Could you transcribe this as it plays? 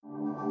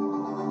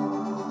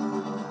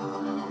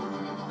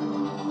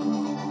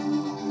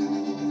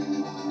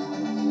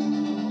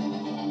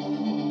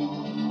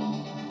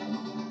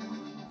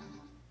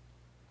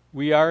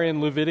We are in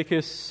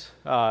Leviticus.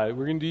 We're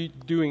going to be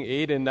doing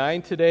 8 and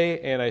 9 today,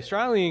 and I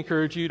strongly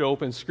encourage you to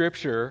open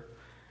Scripture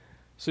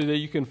so that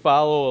you can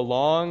follow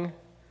along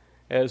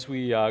as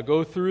we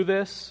go through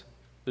this.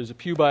 There's a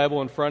pew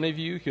Bible in front of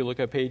you. You can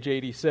look at page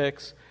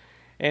 86.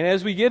 And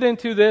as we get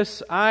into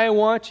this, I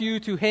want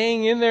you to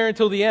hang in there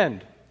until the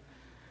end.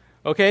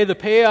 Okay, the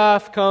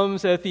payoff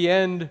comes at the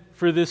end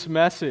for this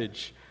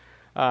message.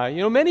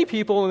 Many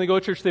people when they go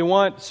to church, they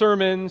want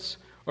sermons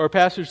or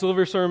pastors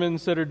deliver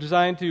sermons that are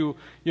designed to,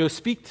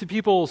 speak to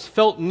people's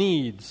felt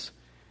needs.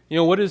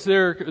 What is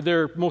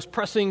their most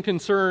pressing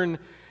concern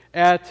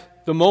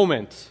at the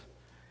moment?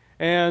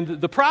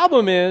 And the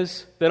problem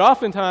is that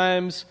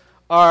oftentimes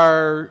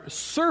our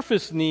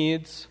surface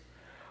needs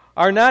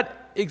are not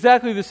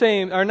exactly the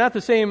same, are not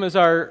the same as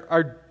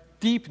our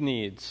deep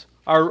needs,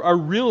 our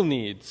real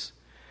needs.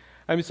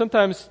 I mean,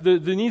 sometimes the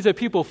needs that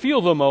people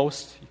feel the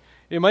most,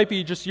 it might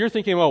be just you're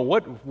thinking, well,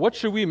 what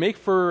should we make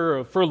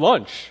for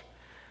lunch?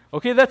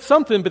 Okay, that's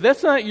something, but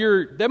that's not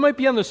that might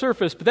be on the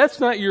surface, but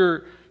that's not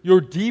your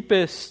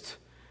deepest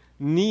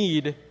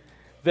need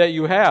that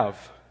you have.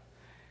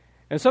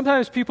 And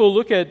sometimes people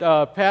look at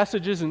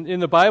passages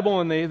in the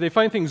Bible and they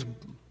find things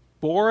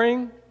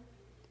boring.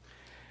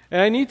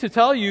 And I need to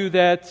tell you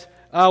that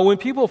when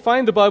people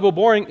find the Bible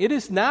boring, it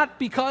is not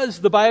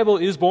because the Bible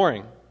is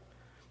boring.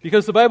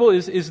 Because the Bible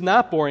is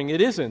not boring.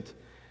 It isn't.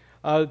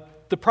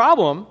 The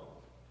problem,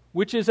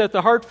 which is at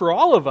the heart for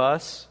all of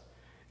us,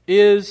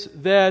 is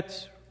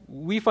that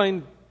we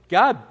find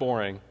God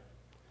boring.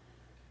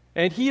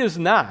 And He is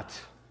not.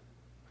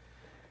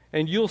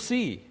 And you'll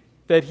see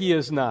that He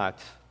is not.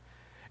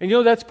 And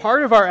that's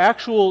part of our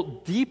actual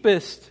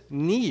deepest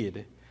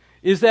need,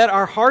 is that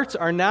our hearts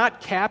are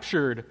not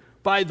captured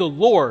by the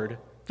Lord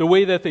the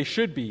way that they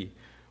should be.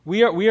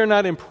 We are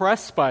not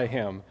impressed by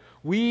Him.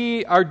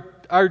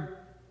 Our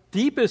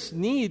deepest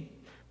need,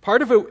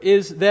 part of it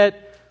is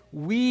that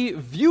we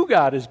view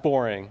God as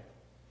boring.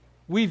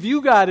 We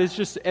view God as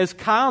just as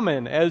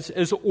common, as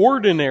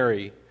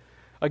ordinary,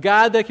 a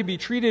God that can be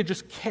treated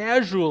just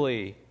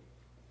casually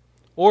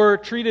or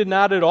treated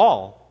not at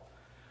all.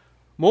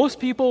 Most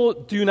people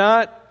do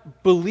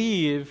not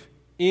believe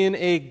in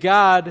a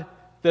God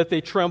that they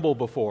tremble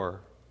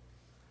before.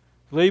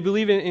 They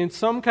believe in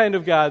some kind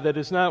of God that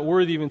is not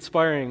worthy of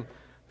inspiring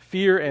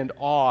fear and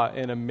awe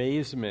and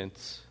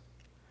amazement.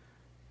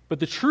 But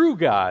the true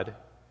God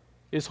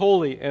is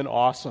holy and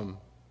awesome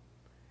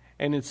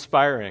and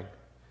inspiring.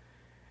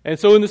 And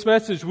so in this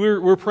message,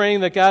 we're praying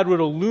that God would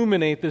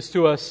illuminate this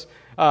to us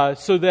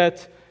so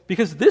that,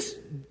 because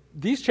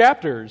these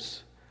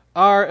chapters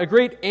are a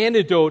great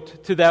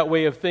antidote to that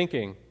way of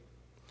thinking.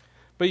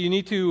 But you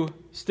need to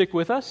stick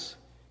with us.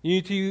 You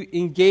need to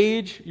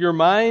engage your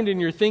mind and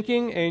your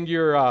thinking and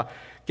your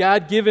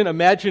God-given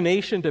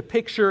imagination to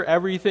picture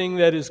everything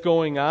that is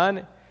going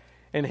on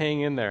and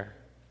hang in there.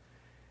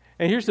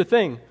 And here's the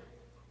thing.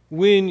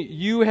 When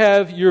you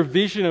have your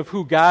vision of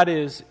who God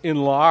is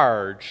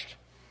enlarged,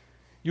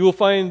 you will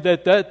find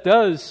that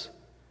does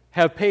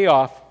have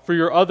payoff for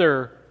your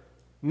other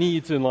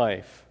needs in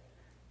life.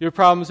 Your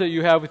problems that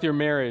you have with your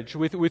marriage,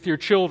 with your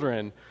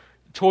children,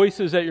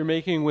 choices that you're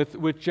making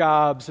with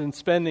jobs and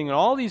spending, and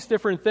all these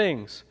different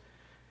things.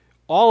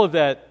 All of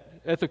that,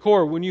 at the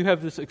core, when you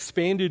have this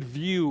expanded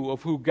view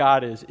of who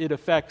God is, it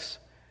affects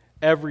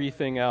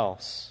everything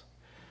else.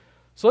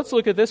 So let's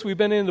look at this. We've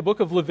been in the book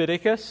of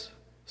Leviticus,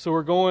 so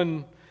we're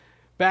going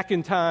back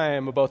in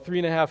time about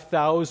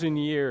 3,500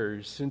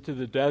 years into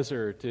the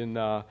desert in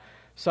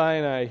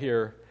Sinai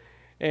here.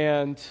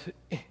 And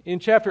in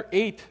chapter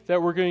 8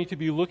 that we're going to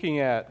be looking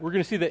at, we're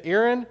going to see that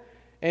Aaron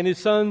and his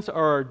sons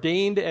are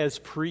ordained as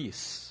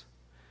priests.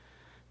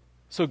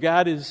 So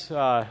God is,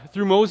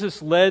 through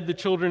Moses, led the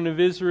children of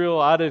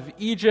Israel out of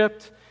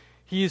Egypt.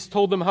 He's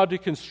told them how to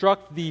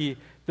construct the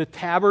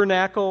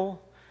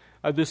tabernacle,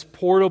 this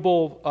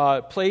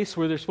portable place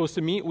where they're supposed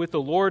to meet with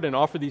the Lord and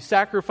offer these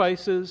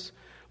sacrifices.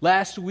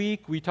 Last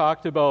week, we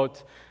talked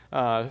about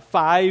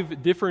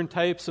 5 different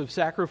types of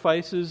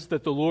sacrifices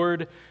that the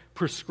Lord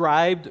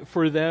prescribed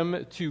for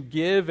them to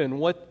give and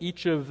what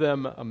each of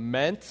them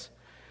meant.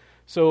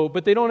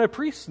 But they don't have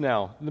priests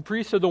now. And the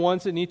priests are the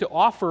ones that need to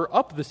offer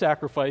up the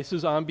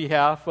sacrifices on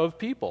behalf of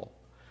people.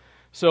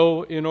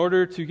 So in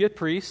order to get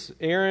priests,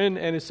 Aaron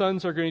and his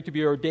sons are going to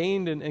be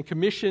ordained and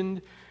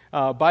commissioned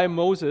by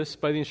Moses,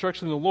 by the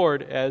instruction of the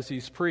Lord, as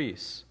these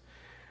priests.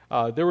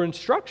 There were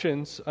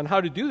instructions on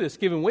how to do this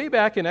given way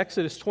back in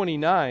Exodus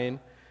 29.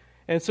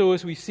 And so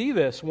as we see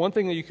this, one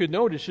thing that you could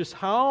note is just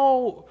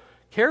how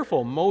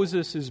careful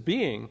Moses is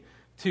being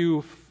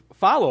to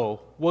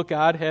follow what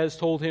God has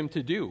told him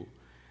to do.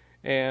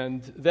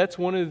 And that's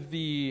one of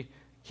the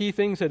key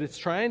things that it's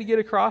trying to get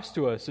across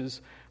to us, is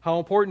how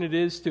important it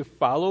is to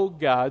follow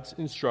God's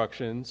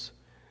instructions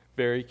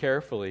very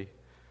carefully.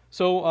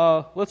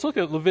 So let's look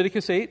at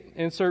Leviticus 8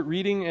 and start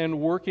reading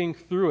and working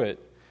through it.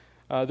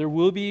 There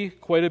will be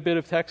quite a bit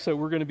of text that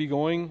we're going to be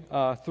going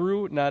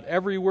through, not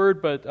every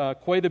word,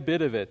 but quite a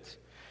bit of it.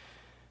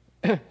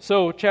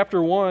 So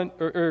chapter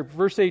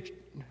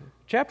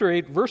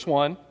 8, verse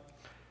 1,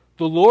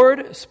 The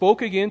Lord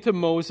spoke again to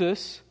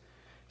Moses,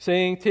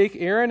 saying, "Take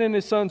Aaron and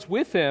his sons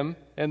with him,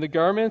 and the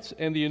garments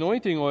and the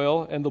anointing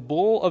oil and the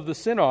bowl of the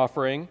sin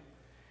offering,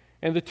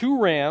 and the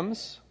 2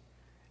 rams,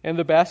 and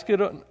the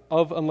basket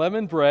of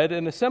unleavened bread,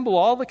 and assemble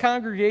all the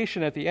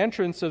congregation at the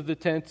entrance of the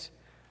tent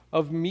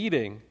of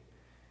meeting."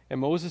 And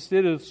Moses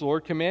did as the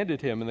Lord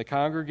commanded him, and the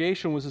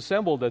congregation was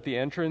assembled at the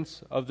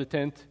entrance of the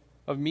tent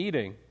of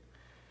meeting.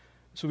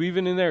 So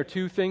even in there,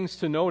 2 things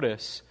to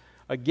notice.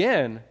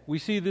 Again, we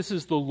see this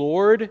is the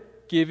Lord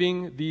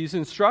giving these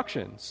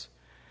instructions.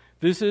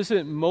 This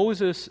isn't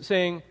Moses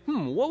saying,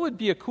 what would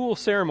be a cool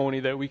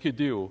ceremony that we could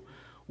do?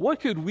 What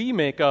could we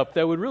make up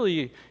that would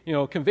really,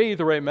 convey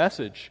the right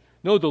message?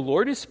 No, the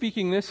Lord is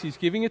speaking this. He's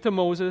giving it to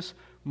Moses.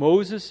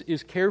 Moses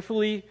is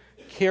carefully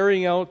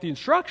carrying out the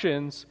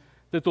instructions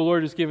that the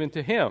Lord has given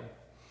to him.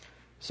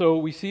 So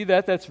we see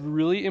that that's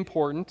really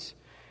important.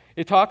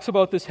 It talks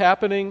about this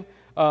happening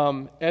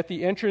at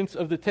the entrance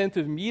of the tent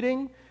of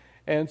meeting.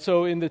 And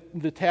so in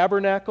the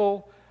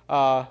tabernacle,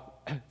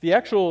 the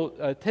actual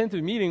tent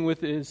of meeting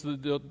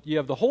you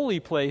have the holy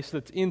place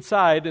that's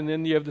inside, and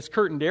then you have this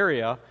curtained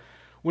area.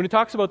 When it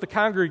talks about the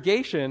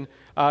congregation,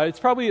 it's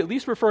probably at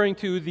least referring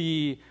to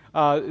the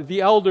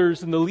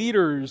elders and the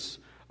leaders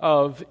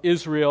of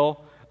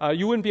Israel.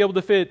 You wouldn't be able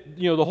to fit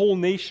the whole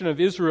nation of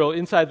Israel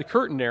inside the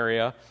curtain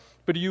area,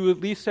 but you at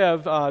least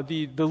have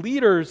the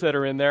leaders that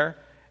are in there.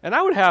 And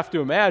I would have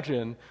to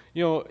imagine,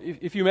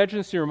 if you imagine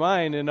this in your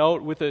mind, and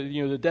out with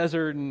the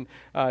desert and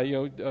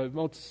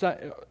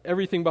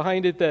everything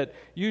behind it, that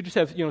you just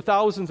have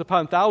thousands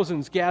upon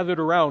thousands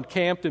gathered around,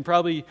 camped, and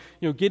probably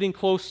getting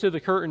close to the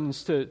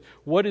curtains to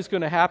what is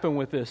going to happen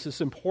with this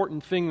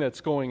important thing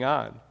that's going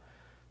on.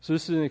 So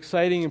this is an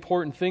exciting,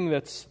 important thing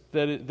that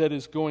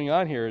is going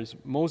on here as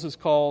Moses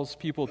calls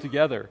people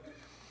together.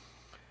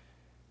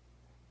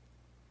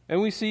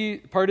 And we see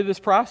part of this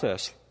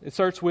process. It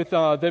starts with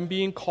them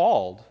being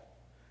called.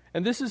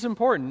 And this is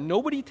important.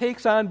 Nobody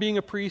takes on being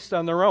a priest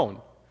on their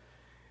own.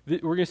 We're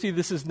going to see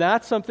this is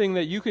not something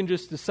that you can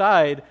just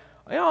decide,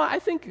 I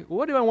think,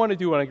 what do I want to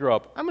do when I grow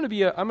up? I'm going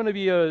to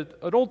be an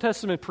Old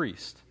Testament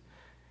priest.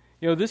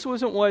 This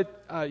wasn't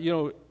what,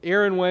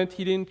 Aaron went.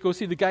 He didn't go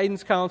see the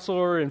guidance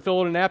counselor and fill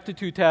out an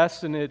aptitude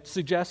test, and it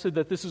suggested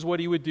that this is what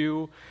he would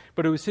do.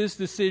 But it was his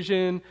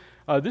decision.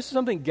 This is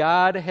something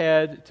God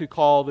had to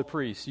call the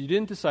priest. You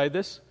didn't decide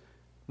this.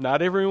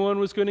 Not everyone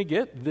was going to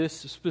get this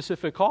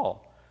specific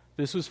call.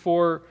 This was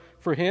for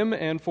him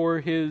and for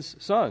his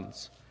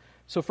sons.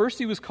 So first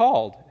he was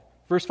called.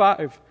 Verse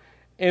 5,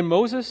 "And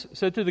Moses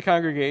said to the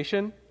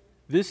congregation,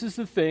 'This is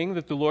the thing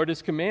that the Lord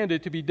has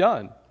commanded to be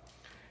done.'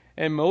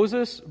 And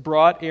Moses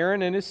brought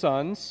Aaron and his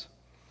sons,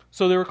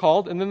 so they were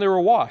called, and then they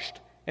were washed,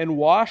 and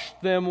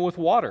washed them with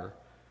water,"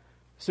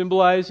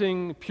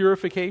 symbolizing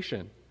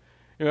purification.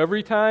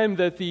 Every time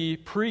that the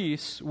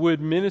priests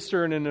would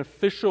minister in an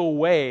official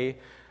way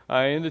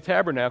in the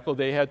tabernacle,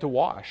 they had to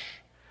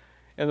wash.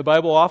 And the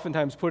Bible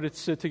oftentimes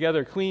puts it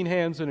together, clean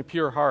hands and a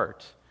pure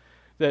heart.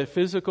 That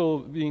physical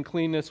being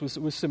cleanness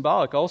was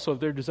symbolic also of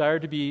their desire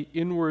to be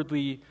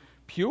inwardly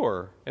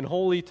pure and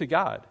holy to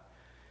God.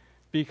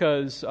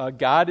 Because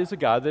God is a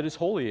God that is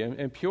holy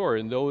and pure,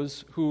 and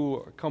those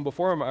who come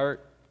before him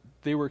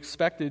they were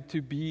expected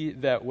to be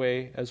that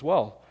way as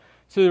well.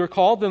 So they were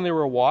called, then they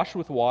were washed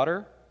with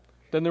water,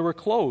 then they were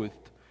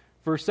clothed.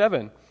 Verse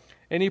 7,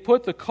 "And he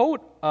put the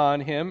coat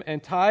on him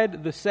and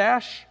tied the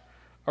sash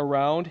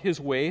around his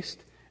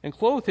waist and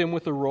clothed him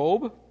with a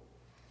robe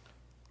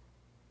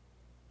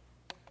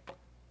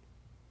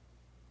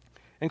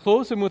and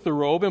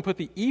put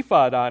the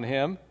ephod on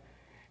him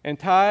and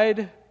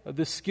tied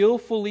the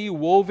skillfully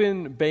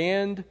woven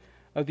band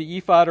of the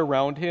ephod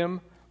around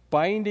him,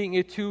 binding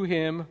it to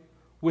him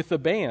with a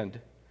band."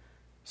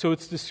 So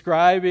it's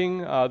describing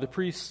the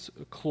priest's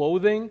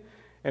clothing.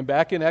 And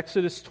back in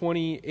Exodus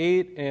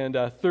 28 and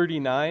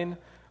 39,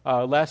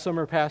 last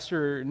summer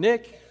Pastor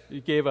Nick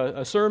gave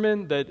a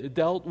sermon that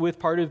dealt with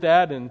part of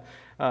that and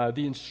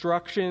the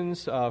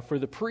instructions for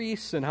the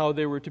priests and how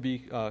they were to be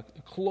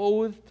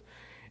clothed.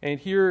 And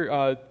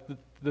here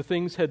the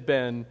things had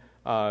been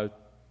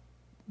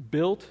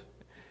built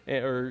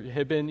or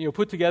had been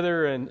put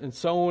together and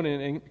sewn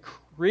and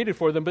created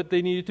for them, but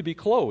they needed to be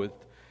clothed.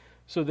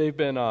 So they've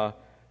been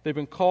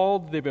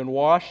called, they've been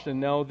washed, and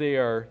now they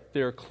are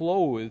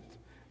clothed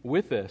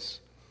with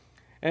this.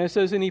 And it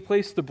says, "And he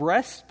placed the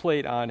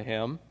breastplate on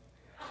him,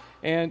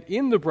 and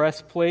in the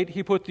breastplate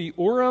he put the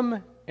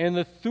Urim and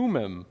the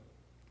Thummim."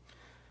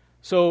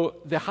 So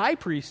the high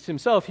priest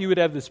himself, he would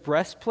have this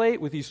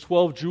breastplate with these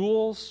 12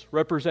 jewels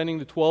representing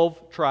the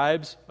 12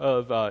 tribes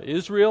of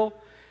Israel.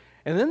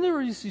 And then there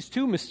were these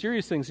 2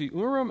 mysterious things, the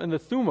Urim and the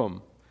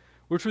Thummim,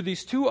 which were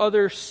these 2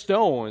 other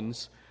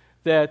stones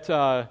that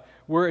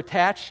were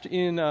attached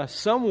in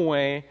some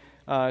way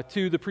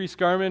to the priest's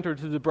garment or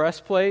to the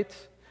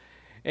breastplate.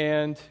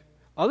 And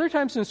other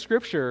times in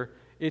Scripture,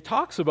 it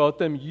talks about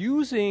them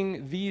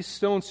using these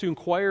stones to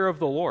inquire of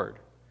the Lord.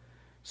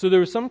 So there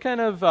was some kind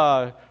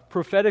of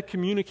prophetic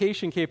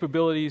communication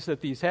capabilities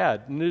that these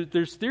had. And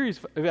there's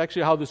theories of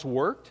actually how this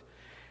worked.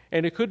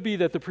 And it could be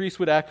that the priest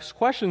would ask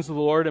questions of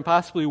the Lord, and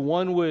possibly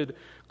one would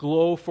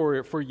glow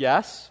for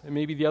yes, and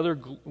maybe the other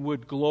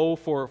would glow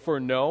for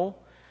no.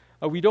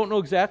 We don't know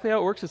exactly how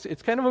it works.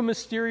 It's kind of a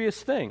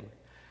mysterious thing.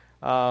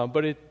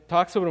 But it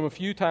talks about them a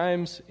few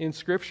times in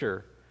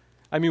Scripture.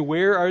 I mean,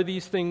 where are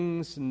these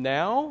things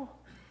now?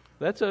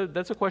 That's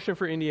a question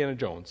for Indiana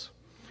Jones.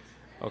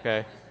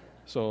 Okay?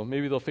 So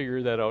maybe they'll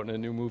figure that out in a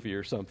new movie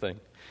or something.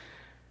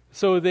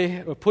 So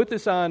they put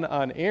this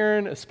on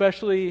Aaron,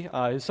 especially.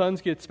 His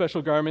sons get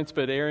special garments,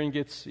 but Aaron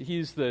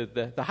he's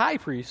the high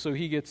priest, so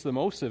he gets the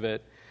most of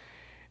it.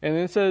 And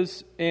then it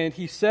says, and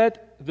he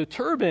set the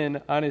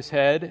turban on his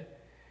head,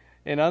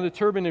 and on the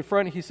turban in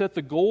front he set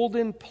the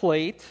golden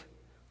plate,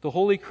 the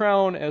holy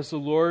crown, as the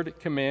Lord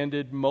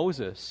commanded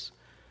Moses.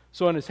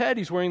 So on his head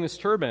he's wearing this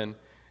turban,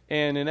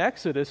 and in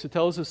Exodus it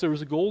tells us there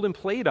was a golden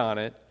plate on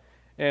it,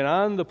 and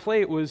on the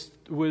plate was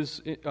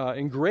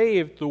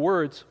engraved the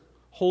words,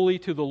 "Holy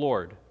to the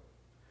Lord."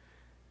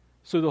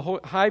 So the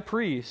high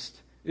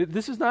priest,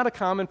 this is not a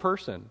common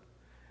person.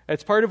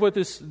 It's part of what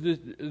this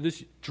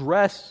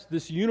dress,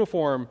 this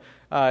uniform,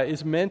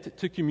 is meant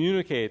to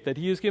communicate, that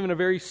he is given a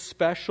very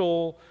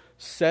special,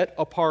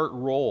 set-apart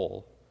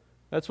role.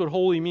 That's what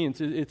holy means.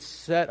 It's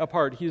set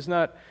apart. He's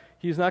not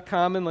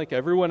common like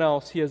everyone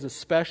else. He has a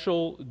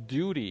special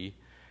duty.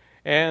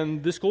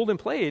 And this golden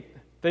plate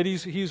that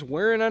he's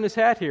wearing on his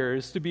hat here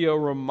is to be a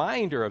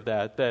reminder of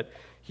that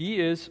he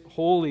is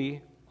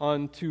holy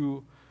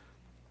unto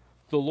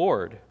the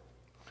Lord.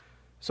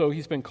 So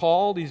he's been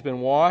called, he's been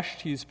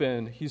washed, he's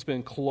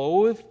been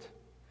clothed.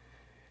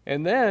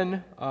 And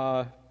then,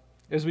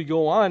 as we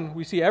go on,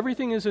 we see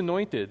everything is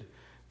anointed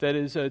that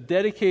is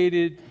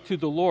dedicated to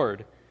the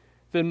Lord.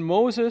 Then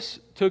Moses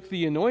took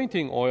the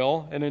anointing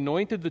oil and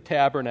anointed the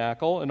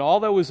tabernacle and all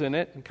that was in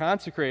it and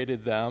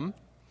consecrated them.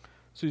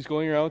 So he's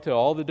going around to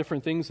all the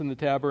different things in the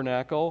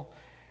tabernacle.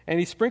 And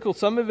he sprinkled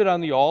some of it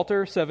on the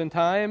altar 7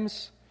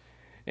 times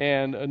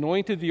and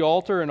anointed the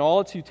altar and all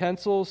its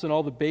utensils and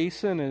all the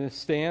basin and its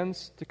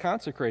stands to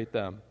consecrate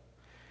them.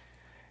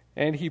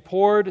 And he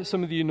poured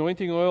some of the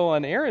anointing oil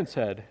on Aaron's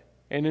head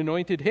and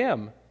anointed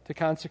him to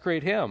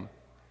consecrate him.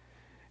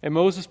 And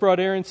Moses brought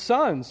Aaron's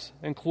sons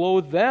and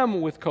clothed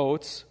them with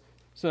coats.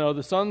 So now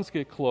the sons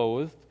get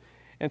clothed,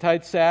 and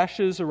tied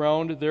sashes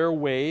around their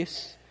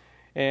waists,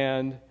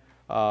 and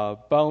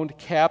bound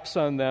caps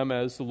on them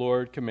as the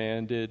Lord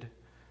commanded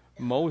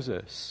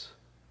Moses.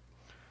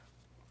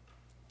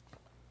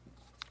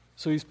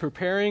 So he's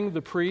preparing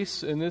the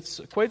priests, and it's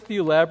quite the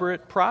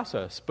elaborate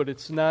process, but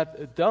it's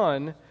not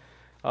done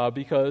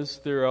because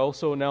there are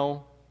also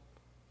now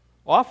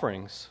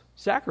offerings,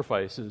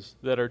 sacrifices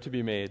that are to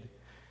be made.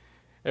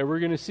 And we're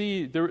going to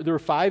see there were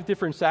 5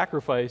 different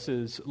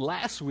sacrifices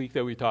last week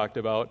that we talked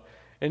about,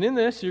 and in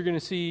this you're going to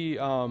see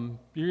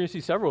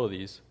several of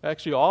these.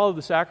 Actually, all of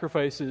the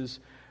sacrifices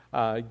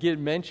get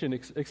mentioned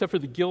except for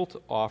the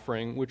guilt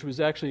offering, which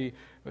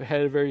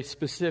had a very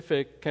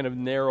specific kind of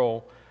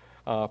narrow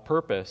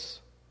purpose.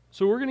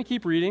 So we're going to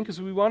keep reading because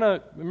we want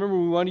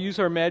to use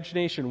our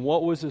imagination.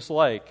 What was this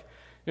like?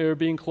 They're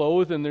being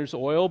clothed and there's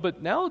oil,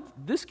 but now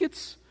this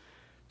gets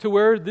to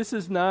where this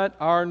is not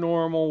our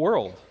normal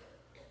world.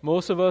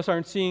 Most of us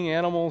aren't seeing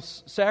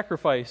animals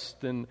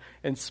sacrificed and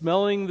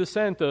smelling the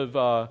scent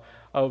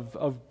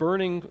of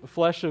burning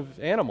flesh of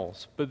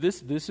animals. But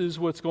this is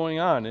what's going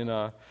on in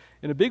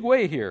a big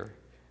way here,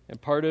 and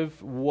part of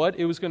what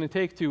it was going to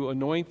take to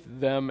anoint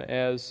them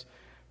as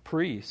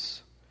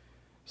priests.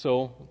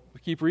 So we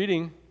keep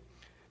reading.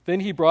 Then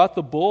he brought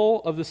the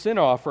bull of the sin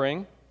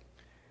offering,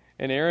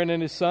 and Aaron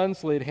and his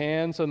sons laid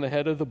hands on the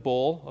head of the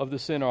bull of the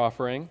sin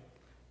offering.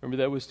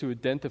 Remember, that was to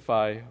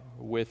identify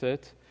with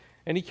it.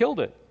 And he killed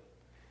it.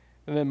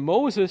 And then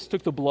Moses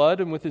took the blood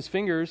and with his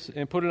fingers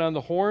and put it on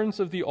the horns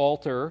of the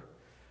altar.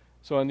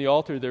 So on the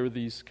altar there were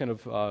these kind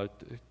of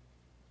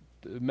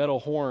metal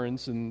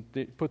horns, and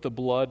they put the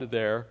blood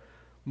there.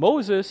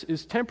 Moses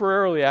is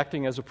temporarily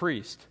acting as a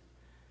priest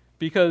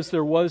because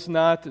there was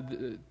not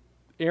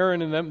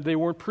Aaron and them, they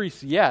weren't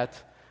priests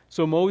yet.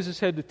 So Moses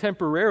had to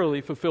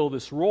temporarily fulfill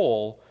this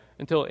role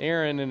until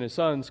Aaron and his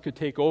sons could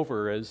take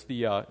over as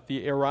the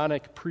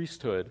Aaronic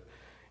priesthood.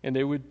 And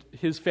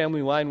his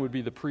family line would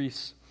be the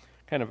priests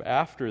kind of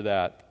after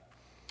that.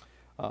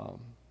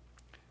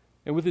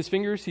 And with his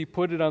fingers he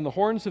put it on the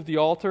horns of the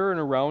altar and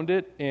around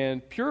it,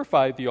 and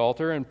purified the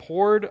altar, and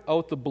poured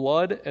out the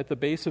blood at the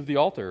base of the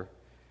altar,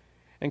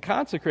 and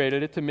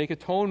consecrated it to make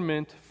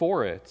atonement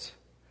for it.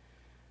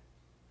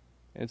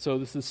 And so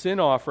this is the sin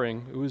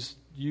offering. It was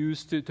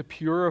used to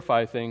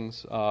purify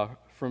things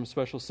from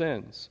special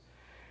sins.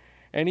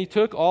 And he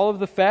took all of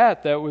the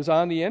fat that was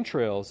on the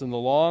entrails, and the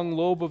long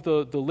lobe of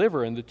the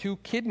liver, and the 2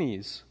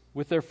 kidneys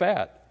with their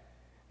fat.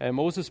 And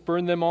Moses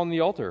burned them on the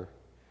altar.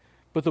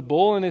 But the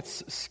bull and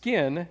its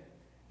skin,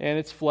 and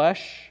its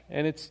flesh,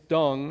 and its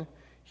dung,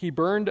 he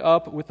burned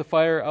up with the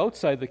fire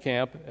outside the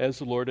camp, as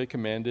the Lord had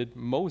commanded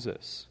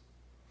Moses.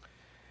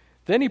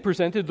 Then he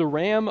presented the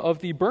ram of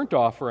the burnt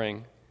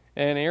offering,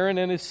 and Aaron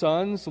and his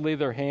sons laid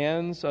their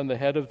hands on the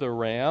head of the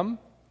ram,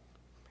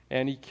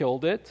 and he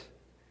killed it.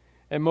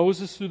 And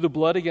Moses threw the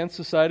blood against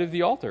the side of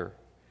the altar.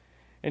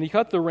 And he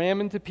cut the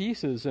ram into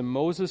pieces, and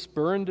Moses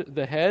burned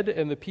the head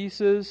and the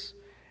pieces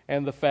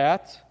and the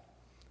fat,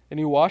 and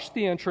he washed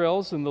the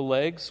entrails and the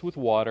legs with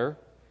water.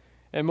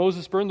 And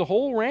Moses burned the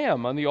whole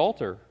ram on the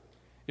altar.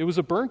 It was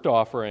a burnt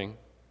offering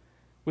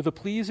with a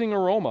pleasing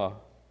aroma,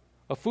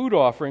 a food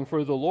offering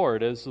for the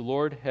Lord, as the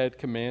Lord had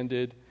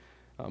commanded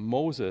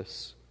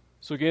Moses.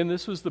 So again,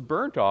 this was the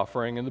burnt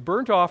offering. And the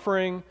burnt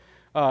offering,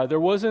 there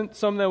wasn't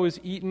some that was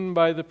eaten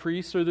by the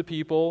priests or the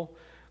people.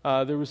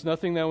 There was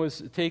nothing that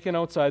was taken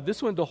outside.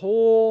 This one, the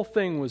whole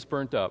thing was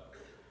burnt up.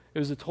 It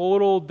was a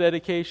total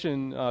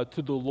dedication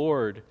to the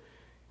Lord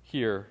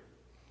here.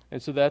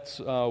 And so that's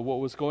what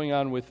was going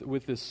on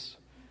with this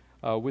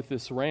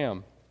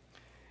ram.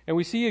 And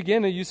we see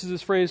again, it uses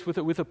this phrase,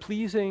 with a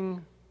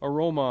pleasing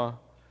aroma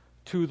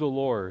to the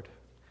Lord.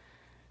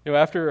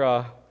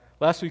 After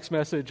last week's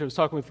message, I was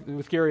talking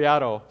with Gary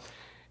Otto,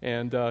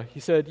 and he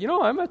said,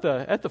 I'm at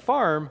the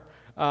farm.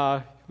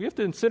 We have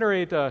to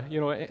incinerate,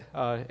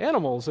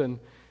 animals, and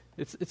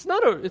it's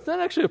not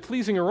actually a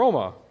pleasing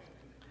aroma.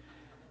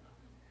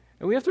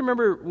 And we have to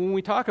remember when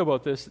we talk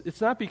about this,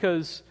 it's not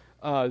because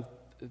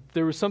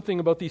there was something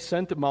about these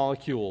scent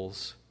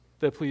molecules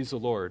that pleased the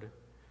Lord.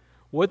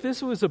 What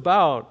this was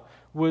about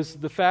was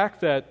the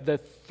fact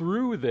that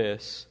through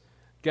this,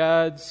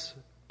 God's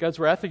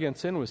wrath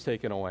against sin was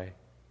taken away.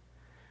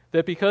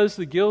 That because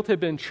the guilt had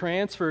been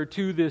transferred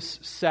to this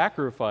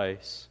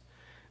sacrifice,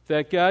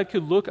 that God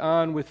could look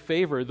on with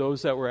favor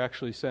those that were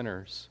actually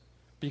sinners.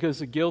 Because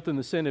the guilt and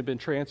the sin had been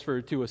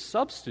transferred to a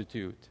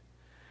substitute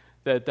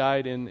that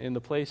died in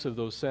the place of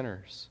those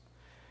sinners.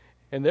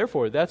 And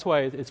therefore, that's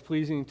why it's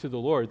pleasing to the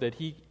Lord, that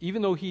He,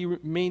 even though He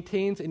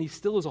maintains, and He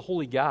still is a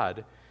holy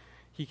God,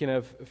 He can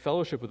have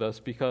fellowship with us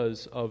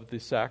because of the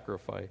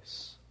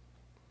sacrifice.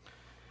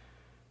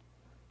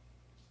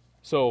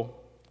 So,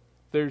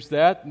 there's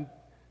that.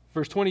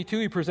 Verse 22,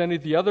 He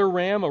presented the other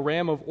ram, a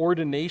ram of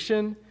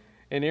ordination,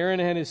 and Aaron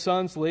and his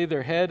sons laid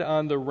their head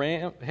on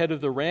the head of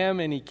the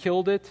ram, and he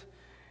killed it.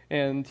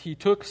 And he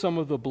took some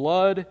of the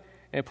blood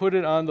and put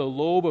it on the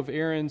lobe of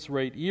Aaron's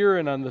right ear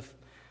and on the...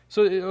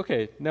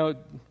 now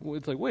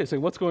it's like, wait a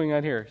second, what's going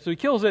on here? So he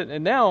kills it,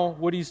 and now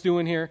what he's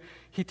doing here,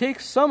 he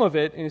takes some of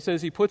it, and he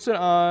says he puts it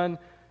on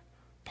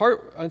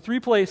three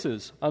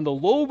places. On the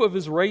lobe of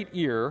his right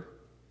ear,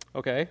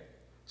 okay?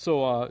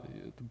 So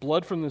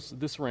blood from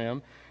this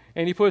ram.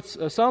 And he puts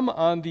some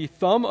on the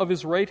thumb of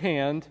his right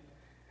hand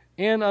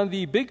and on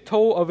the big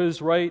toe of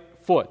his right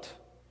foot.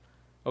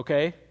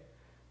 Okay?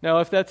 Now,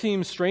 if that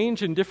seems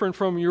strange and different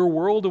from your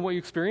world and what you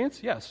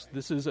experience, yes,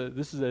 this is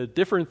a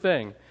different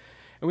thing.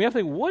 And we have to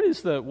think, what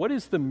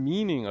is the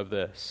meaning of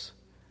this?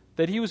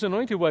 That he was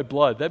anointed by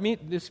blood.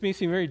 This may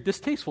seem very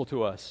distasteful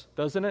to us,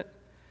 doesn't it?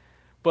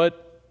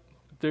 But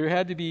there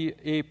had to be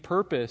a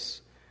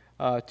purpose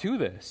to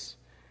this.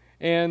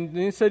 And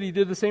then he said he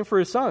did the same for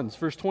his sons.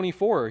 Verse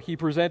 24, he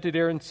presented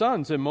Aaron's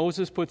sons, and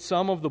Moses put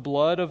some of the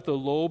blood of the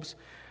lobes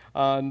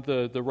on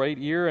the right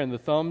ear and the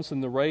thumbs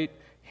and the right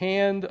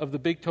hand of the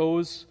big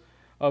toes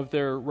of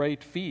their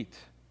right feet.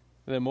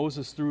 And then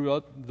Moses threw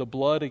out the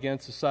blood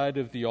against the side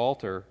of the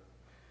altar,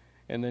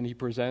 and then he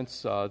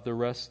presents the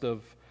rest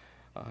of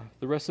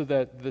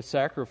the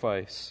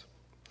sacrifice.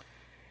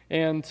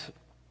 And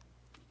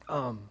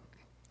I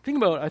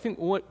think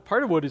what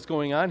part of what is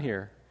going on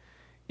here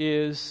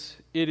is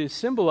it is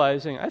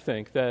symbolizing, I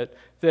think, that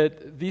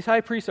these high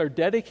priests are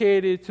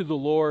dedicated to the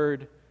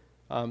Lord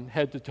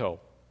head to toe.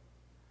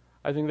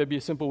 I think that'd be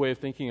a simple way of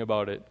thinking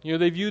about it.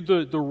 They viewed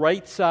the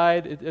right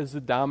side as the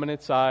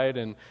dominant side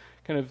and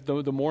kind of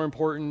the more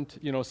important,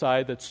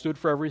 side that stood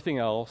for everything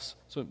else.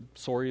 So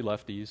sorry,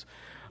 lefties.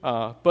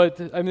 But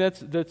I mean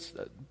that's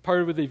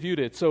part of what they viewed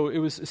it. So it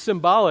was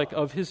symbolic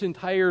of his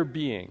entire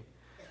being.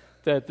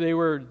 That they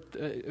were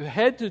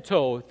head to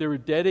toe, they were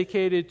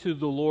dedicated to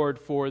the Lord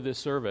for this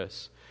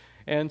service.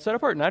 And set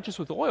apart not just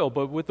with oil,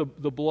 but with the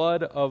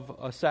blood of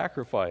a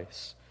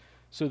sacrifice,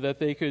 so that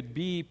they could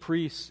be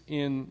priests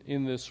in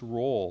this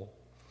role.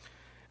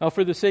 Now,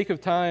 for the sake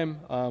of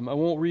time, I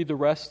won't read the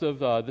rest of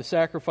the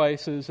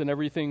sacrifices and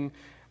everything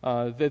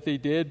that they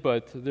did,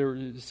 but there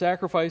were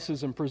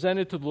sacrifices and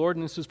presented to the Lord,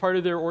 and this was part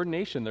of their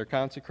ordination, their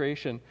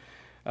consecration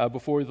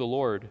before the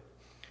Lord.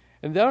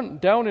 And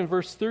down in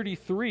verse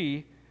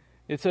 33,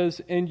 it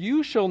says, "And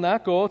you shall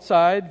not go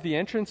outside the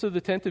entrance of the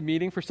tent of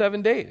meeting for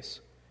 7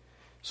 days."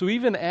 So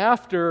even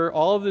after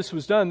all of this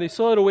was done, they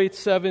still had to wait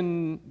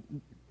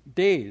 7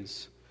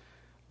 days.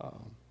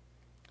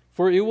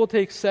 For it will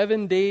take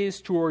 7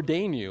 days to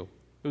ordain you.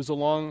 It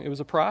was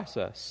a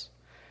process.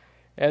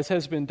 As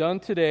has been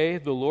done today,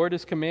 the Lord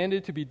has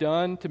commanded to be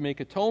done to make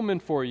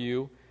atonement for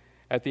you.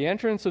 At the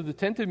entrance of the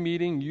tent of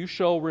meeting, you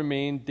shall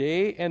remain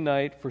day and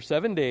night for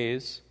 7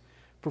 days,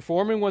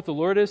 performing what the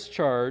Lord has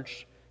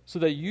charged, so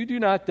that you do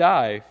not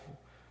die,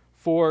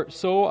 for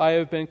so I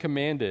have been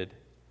commanded.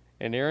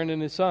 And Aaron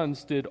and his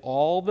sons did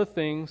all the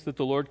things that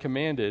the Lord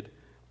commanded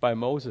by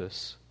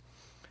Moses.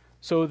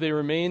 So they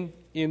remained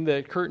in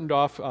the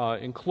curtained-off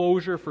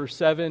enclosure for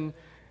 7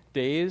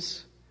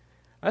 days.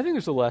 I think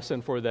there's a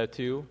lesson for that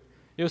too.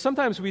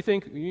 Sometimes we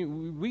think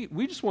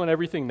we just want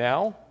everything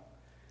now,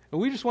 and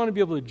we just want to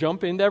be able to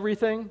jump into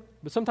everything,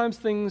 but sometimes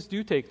things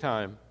do take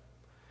time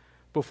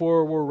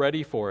before we're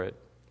ready for it.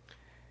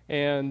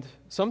 And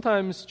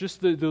sometimes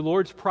just the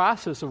Lord's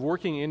process of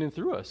working in and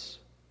through us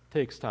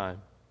takes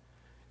time.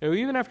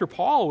 Even after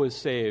Paul was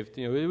saved,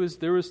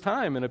 there was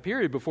time and a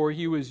period before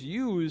he was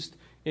used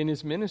in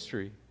his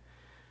ministry.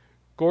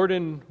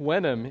 Gordon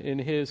Wenham, in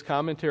his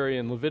commentary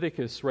in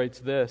Leviticus, writes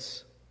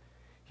this.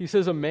 He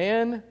says, "A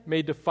man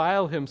may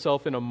defile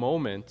himself in a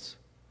moment,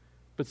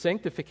 but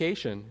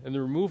sanctification and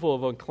the removal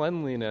of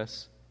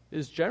uncleanliness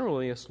is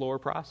generally a slower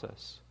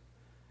process."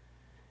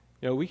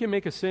 We can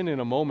make a sin in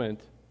a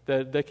moment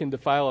that can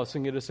defile us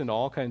and get us into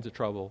all kinds of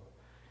trouble.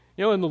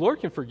 And the Lord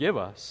can forgive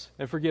us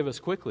and forgive us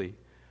quickly.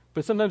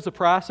 But sometimes the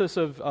process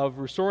of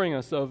restoring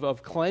us,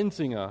 of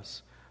cleansing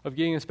us, of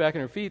getting us back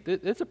on our feet,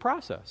 it's a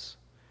process.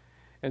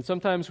 And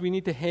sometimes we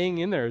need to hang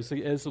in there as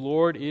the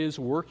Lord is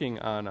working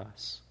on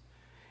us.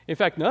 In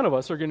fact, none of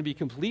us are going to be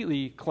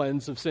completely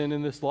cleansed of sin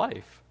in this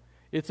life.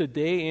 It's a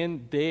day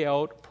in, day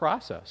out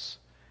process.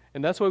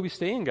 And that's why we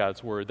stay in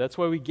God's Word. That's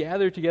why we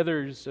gather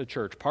together as a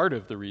church. Part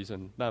of the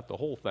reason, not the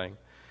whole thing,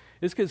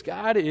 is because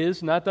God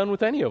is not done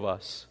with any of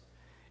us.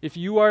 If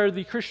you are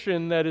the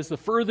Christian that is the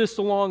furthest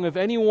along of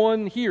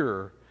anyone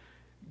here,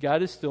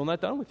 God is still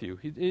not done with you.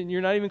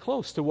 You're not even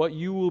close to what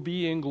you will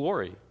be in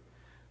glory.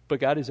 But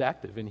God is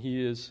active, and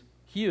He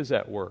is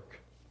at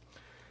work.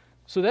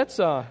 So that's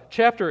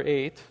chapter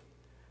 8.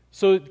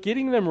 So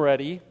getting them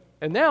ready,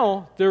 and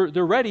now they're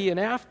ready, and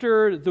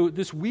after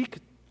this week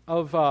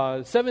of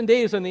 7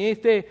 days on the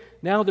 8th day,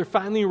 now they're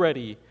finally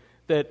ready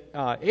that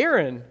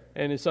Aaron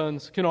and his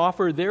sons can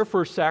offer their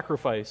first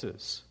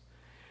sacrifices.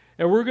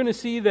 And we're going to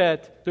see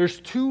that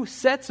there's 2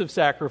 sets of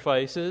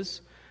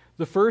sacrifices.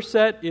 The first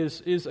set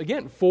is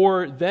again,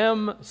 for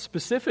them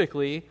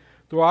specifically.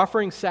 They're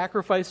offering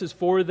sacrifices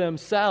for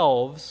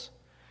themselves.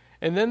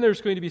 And then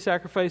there's going to be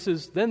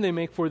sacrifices then they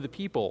make for the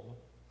people.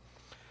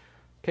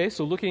 Okay,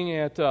 so looking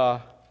at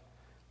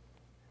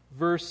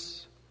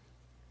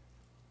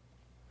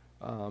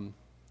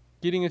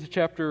getting into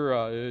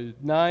chapter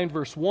 9,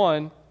 verse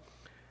 1,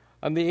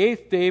 on the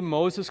 8th day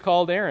Moses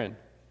called Aaron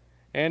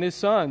and his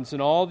sons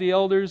and all the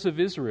elders of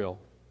Israel.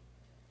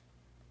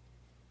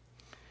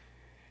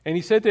 And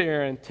he said to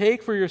Aaron,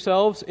 "Take for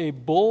yourselves a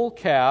bull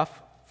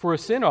calf for a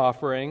sin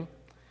offering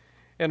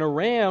and a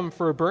ram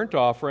for a burnt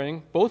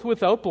offering, both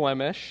without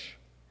blemish,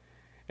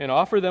 and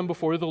offer them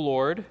before the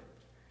Lord.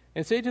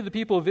 And say to the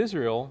people of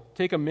Israel,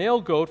 take a male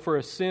goat for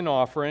a sin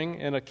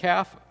offering and a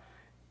calf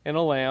and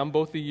a lamb,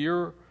 both a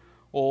year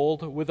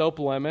old, without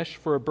blemish,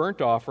 for a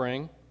burnt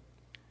offering,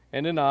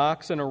 and an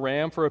ox and a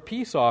ram for a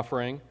peace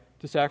offering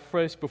to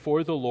sacrifice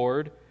before the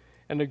Lord,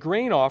 and a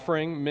grain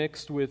offering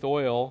mixed with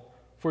oil.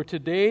 For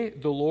today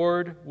the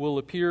Lord will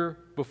appear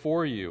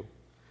before you."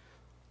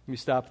 Let me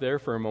stop there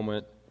for a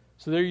moment.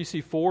 So there you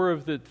see 4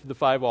 of the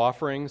 5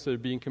 offerings that are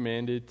being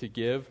commanded to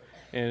give,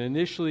 and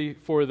initially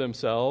for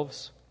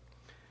themselves.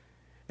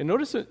 And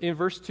notice in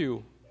verse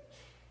 2,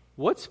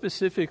 what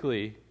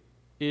specifically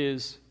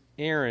is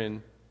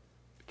Aaron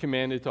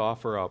commanded to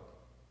offer up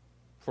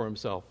for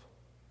himself?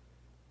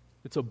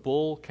 It's a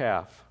bull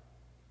calf.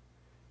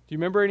 Do you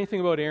remember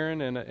anything about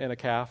Aaron and a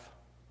calf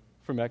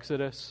from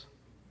Exodus?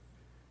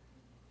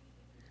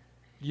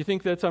 Do you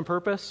think that's on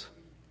purpose?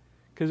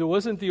 Because it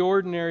wasn't the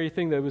ordinary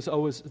thing that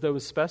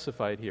was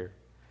specified here.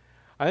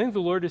 I think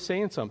the Lord is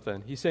saying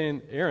something. He's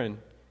saying, Aaron,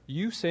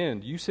 you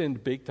sinned. You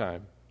sinned big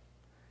time.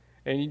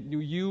 And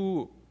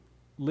you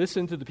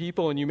listened to the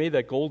people and you made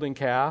that golden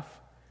calf.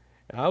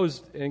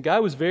 And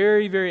God was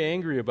very, very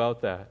angry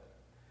about that.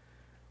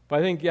 But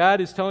I think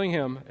God is telling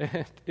him,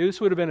 this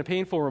would have been a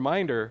painful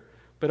reminder,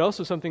 but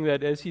also something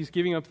that as he's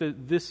giving up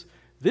this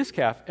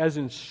calf as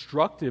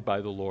instructed by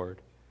the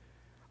Lord,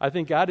 I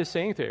think God is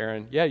saying to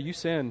Aaron, yeah, you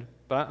sinned,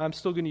 but I'm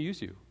still going to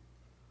use you.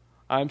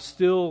 I'm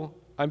still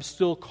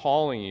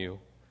calling you.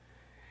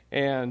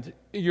 And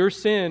your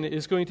sin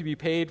is going to be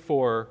paid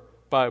for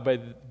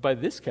by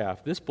this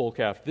calf, this bull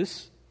calf,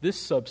 this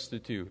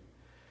substitute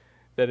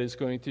that is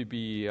going to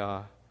be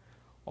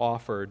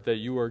offered, that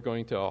you are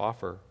going to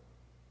offer.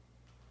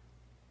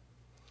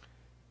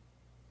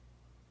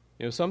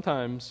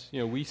 Sometimes,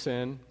 we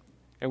sin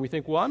and we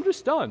think, well, I'm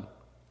just done.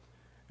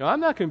 I'm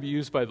not going to be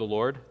used by the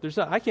Lord.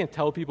 I can't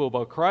tell people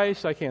about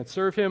Christ. I can't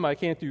serve Him. I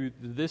can't do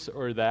this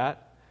or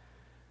that.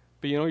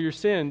 But your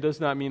sin does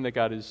not mean that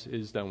God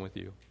is done with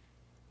you.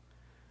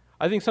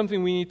 I think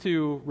something we need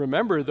to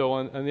remember, though,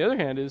 on the other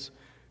hand, is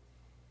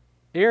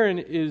Aaron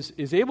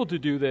is able to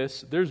do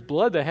this. There's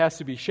blood that has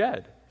to be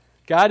shed.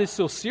 God is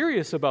still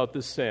serious about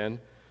this sin.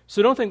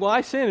 So don't think, well,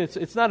 I sin.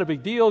 It's not a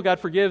big deal. God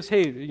forgives.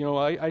 Hey,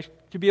 I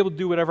should be able to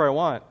do whatever I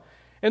want.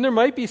 And there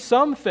might be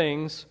some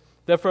things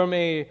that from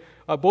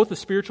both a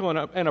spiritual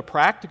and a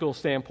practical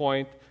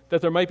standpoint,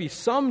 that there might be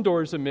some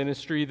doors of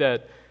ministry,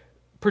 that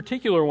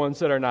particular ones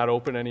that are not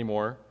open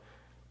anymore.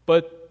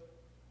 But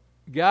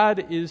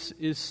God is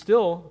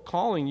still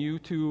calling you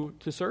to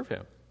serve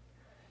Him.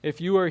 If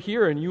you are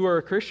here and you are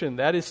a Christian,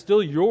 that is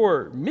still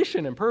your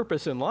mission and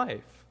purpose in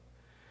life.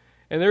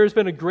 And there has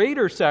been a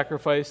greater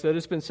sacrifice that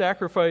has been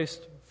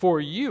sacrificed for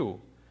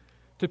you,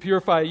 to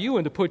purify you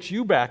and to put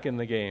you back in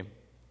the game.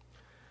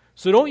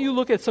 So don't you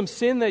look at some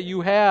sin that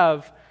you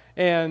have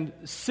and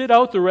sit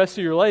out the rest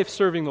of your life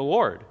serving the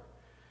Lord.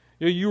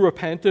 You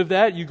repent of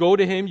that, you go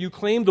to Him, you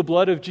claim the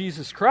blood of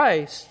Jesus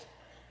Christ,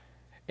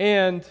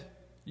 and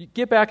you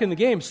get back in the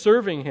game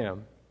serving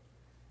Him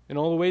in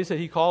all the ways that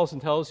He calls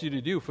and tells you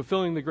to do,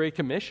 fulfilling the Great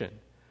Commission,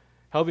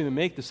 helping to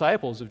make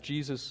disciples of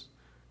Jesus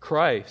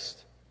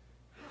Christ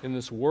in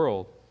this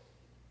world.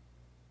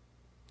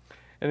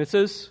 And it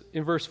says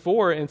in verse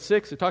 4 and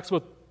 6, it talks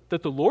about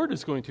that the Lord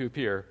is going to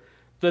appear,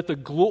 that the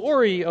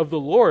glory of the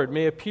Lord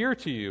may appear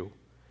to you.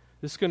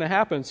 This is going to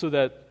happen so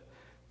that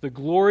the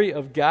glory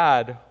of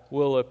God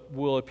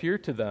will appear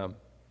to them.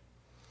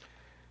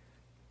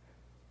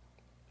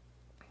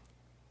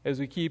 As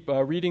we keep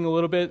reading a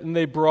little bit, and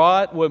they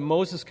brought what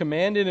Moses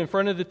commanded in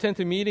front of the tent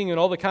of meeting, and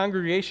all the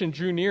congregation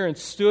drew near and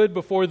stood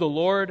before the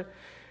Lord.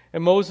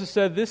 And Moses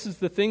said, "This is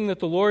the thing that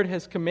the Lord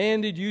has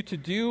commanded you to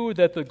do,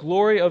 that the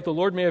glory of the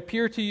Lord may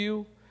appear to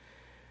you."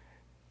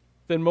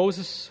 Then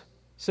Moses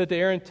said to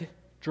Aaron,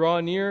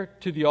 "Draw near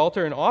to the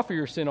altar and offer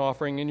your sin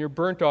offering and your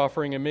burnt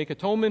offering, and make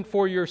atonement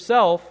for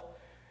yourself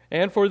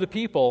and for the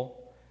people,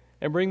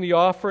 and bring the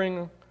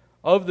offering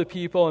of the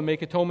people and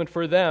make atonement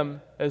for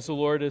them as the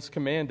Lord has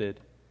commanded."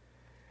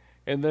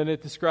 And then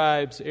it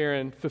describes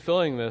Aaron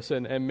fulfilling this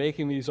and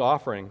making these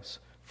offerings,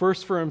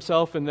 first for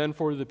himself and then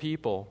for the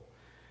people.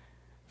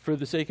 For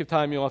the sake of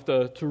time, you'll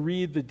have to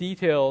read the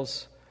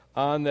details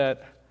on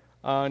that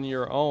on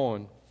your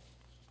own.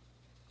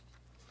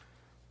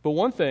 But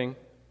one thing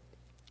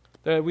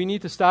that we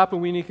need to stop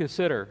and we need to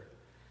consider,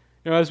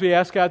 as we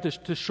ask God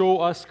to show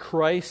us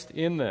Christ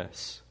in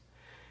this.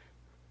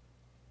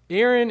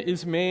 Aaron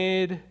is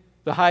made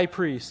the high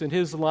priest, and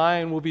his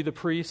line will be the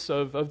priests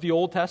of the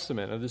Old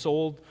Testament, of this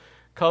old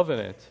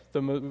covenant,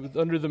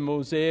 under the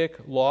Mosaic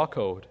law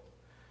code.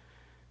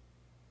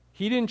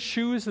 He didn't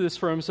choose this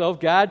for himself.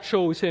 God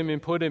chose him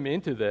and put him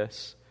into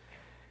this.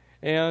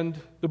 And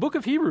the book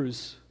of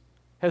Hebrews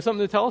has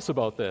something to tell us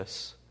about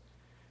this.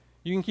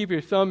 You can keep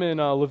your thumb in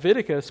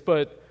Leviticus,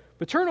 but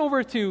turn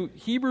over to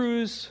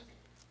Hebrews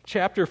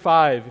chapter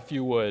 5, if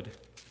you would.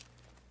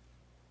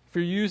 If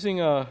you're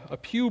using a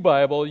Pew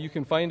Bible, you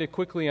can find it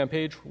quickly on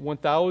page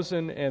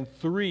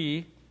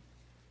 1003.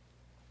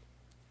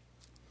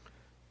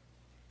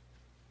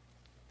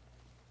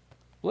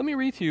 Let me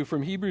read to you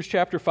from Hebrews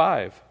chapter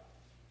 5.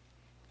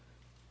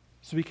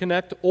 So we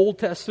connect Old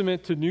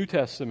Testament to New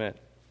Testament.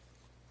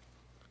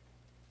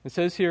 It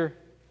says here,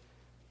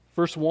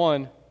 verse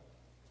 1,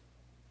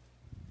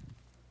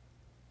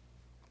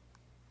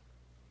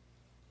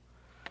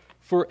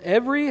 "For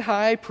every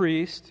high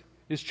priest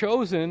is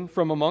chosen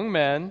from among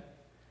men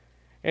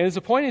and is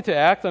appointed to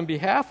act on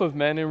behalf of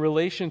men in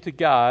relation to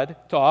God,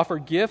 to offer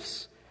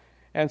gifts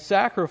and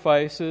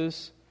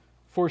sacrifices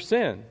for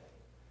sin."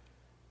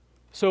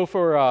 So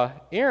for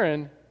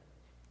Aaron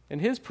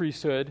and his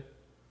priesthood,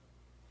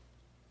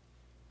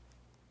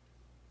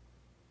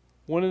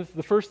 one of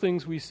the first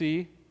things we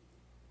see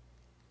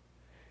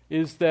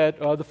is that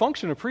the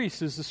function of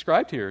priests is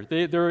described here.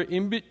 They're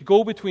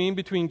go-between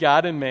between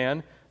God and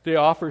man. They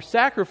offer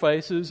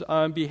sacrifices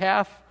on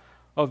behalf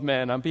of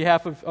men, on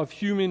behalf of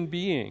human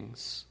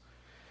beings.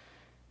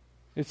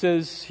 It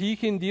says, "He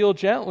can deal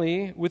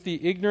gently with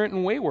the ignorant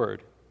and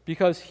wayward,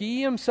 because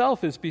he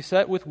himself is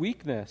beset with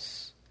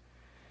weakness.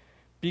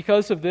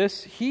 Because of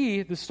this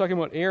is talking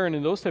about Aaron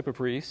and those type of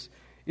priests,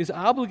 is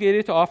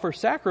obligated to offer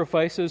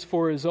sacrifices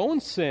for his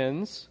own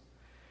sins,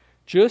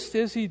 just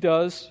as he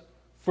does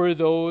for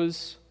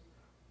those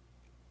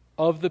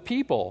of the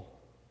people.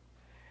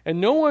 And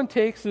no one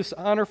takes this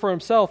honor for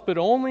himself, but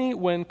only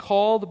when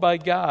called by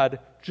God,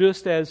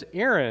 just as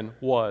Aaron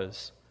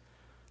was."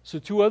 So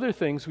two other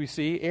things we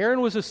see.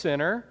 Aaron was a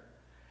sinner.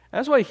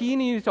 That's why he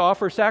needed to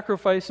offer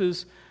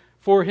sacrifices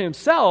for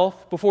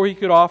himself before he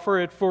could offer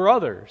it for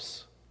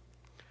others.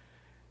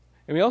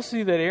 And we also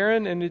see that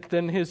Aaron and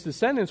then his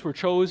descendants were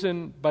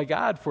chosen by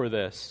God for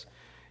this.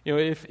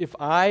 If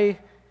I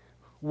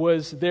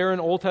was there in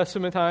Old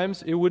Testament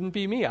times, it wouldn't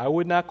be me. I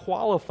would not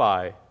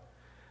qualify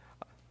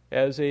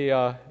as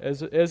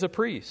a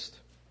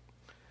priest.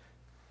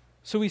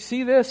 So we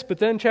see this, but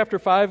then chapter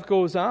 5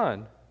 goes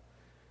on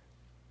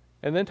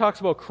and then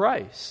talks about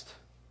Christ.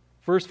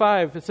 Verse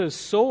 5, it says,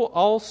 "So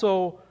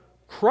also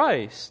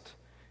Christ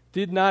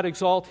did not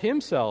exalt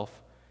himself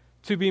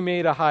to be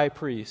made a high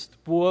priest,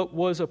 but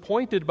was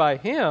appointed by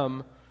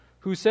him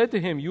who said to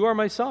him, 'You are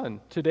my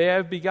son, today I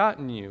have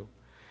begotten you.'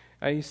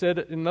 And he said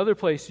in another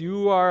place,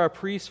 'You are a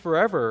priest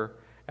forever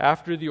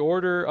after the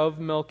order of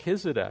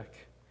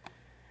Melchizedek.'"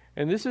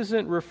 And this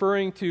isn't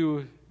referring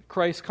to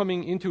Christ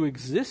coming into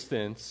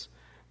existence,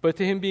 but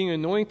to him being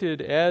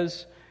anointed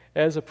as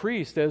a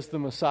priest, as the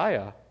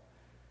Messiah.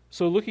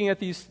 So looking at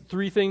these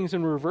three things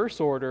in reverse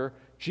order,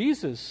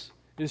 Jesus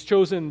is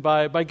chosen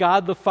by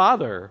God the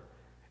Father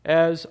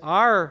as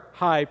our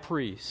high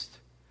priest.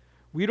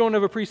 We don't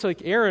have a priest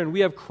like Aaron.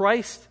 We have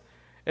Christ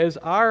as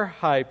our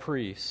high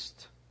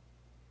priest.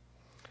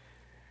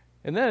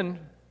 And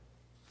then,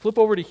 Flip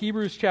over to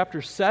Hebrews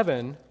chapter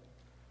 7,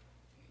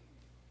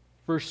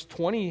 verse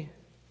 23.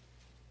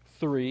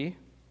 A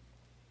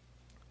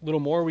little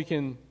more we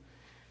can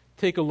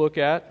take a look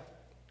at. It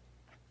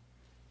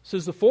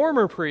says, the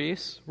former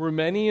priests were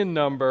many in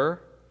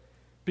number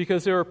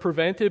because they were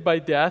prevented by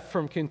death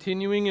from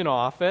continuing in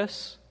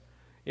office.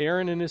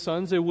 Aaron and his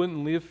sons, they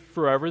wouldn't live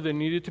forever. There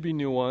needed to be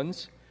new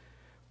ones.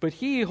 But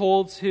he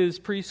holds his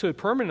priesthood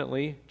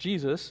permanently,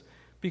 Jesus,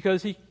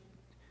 because he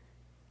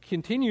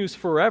continues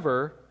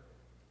forever.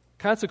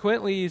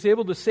 Consequently, he's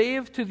able to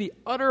save to the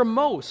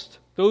uttermost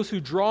those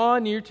who draw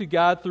near to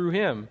God through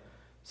him,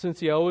 since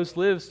he always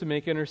lives to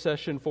make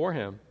intercession for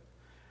him.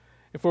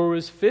 And for it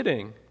was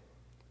fitting,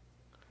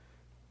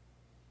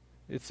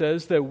 it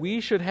says, that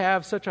we should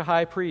have such a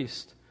high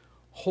priest,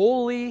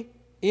 holy,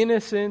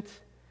 innocent,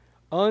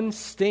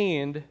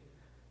 unstained,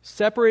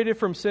 separated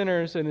from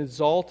sinners, and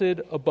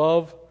exalted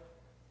above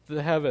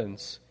the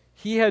heavens.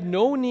 He had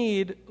no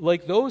need,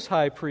 like those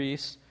high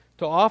priests,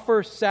 to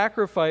offer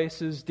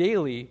sacrifices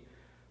daily,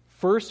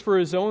 first for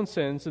his own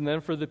sins and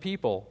then for the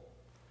people.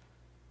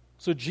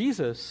 So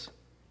Jesus,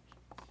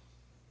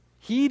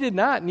 he did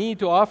not need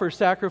to offer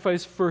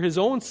sacrifice for his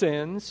own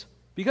sins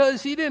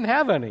because he didn't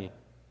have any.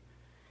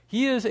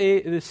 He is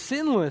the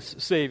sinless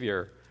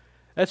Savior.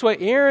 That's why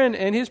Aaron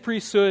and his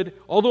priesthood,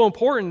 although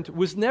important,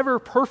 was never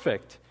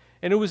perfect.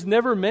 And it was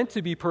never meant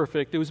to be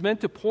perfect. It was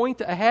meant to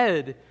point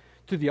ahead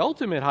to the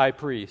ultimate high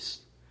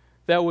priest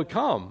that would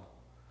come,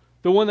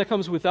 the one that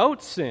comes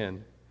without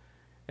sin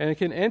and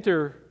can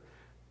enter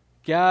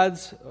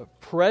God's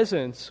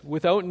presence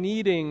without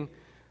needing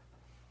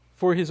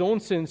for his own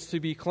sins to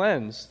be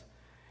cleansed.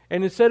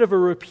 And instead of a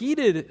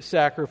repeated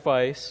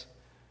sacrifice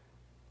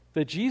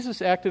that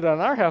Jesus acted on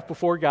our behalf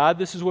before God,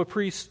 this is what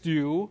priests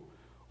do,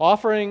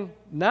 offering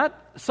not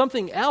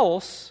something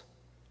else,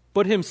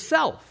 but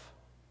himself.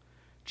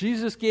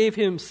 Jesus gave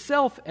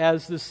himself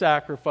as the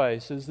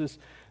sacrifice, as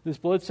this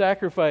blood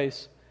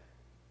sacrifice.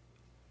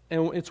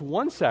 And it's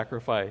one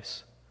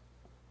sacrifice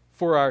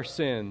for our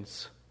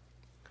sins.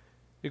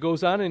 It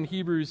goes on in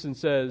Hebrews and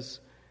says,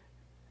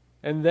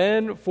 and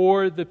then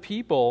for the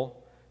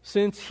people,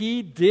 since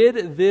he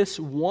did this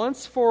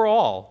once for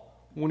all,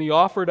 when he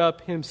offered up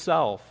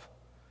himself.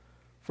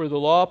 For the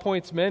law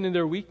appoints men in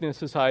their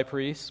weakness as high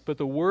priests, but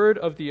the word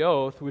of the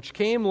oath, which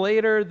came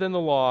later than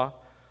the law,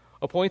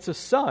 appoints a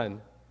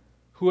son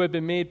who had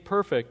been made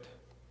perfect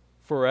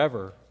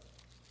forever.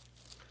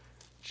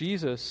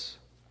 Jesus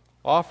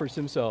offers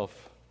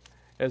himself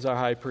as our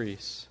high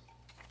priest.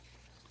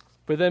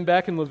 But then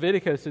back in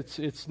Leviticus,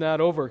 it's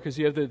not over, because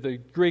you have the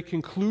great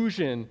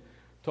conclusion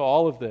to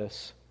all of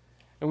this.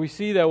 And we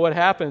see that what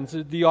happens,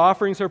 the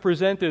offerings are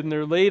presented and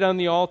they're laid on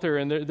the altar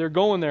and they're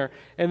going there.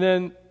 And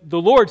then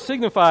the Lord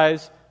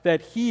signifies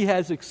that he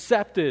has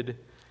accepted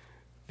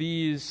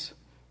these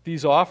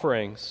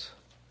offerings.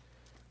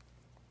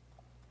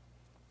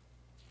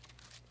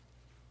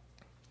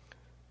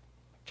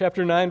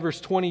 Chapter 9,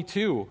 verse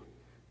 22.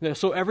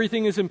 So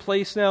everything is in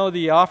place now.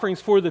 The offerings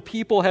for the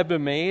people have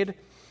been made.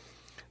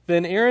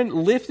 Then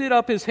Aaron lifted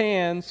up his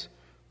hands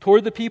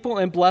toward the people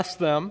and blessed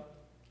them.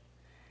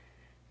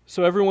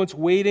 So everyone's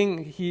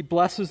waiting. He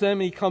blesses them.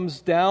 He comes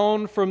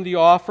down from the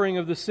offering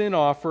of the sin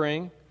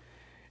offering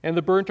and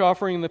the burnt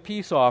offering and the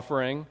peace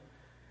offering.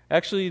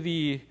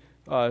 Actually,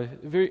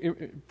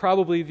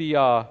 probably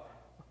the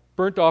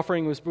burnt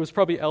offering was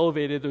probably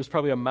elevated. There was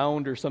probably a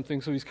mound or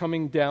something. So he's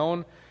coming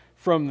down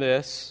from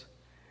this.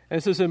 And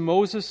it says, and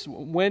Moses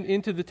went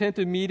into the tent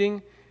of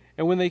meeting,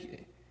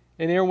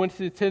 and Aaron went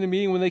to the tent of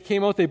meeting. When they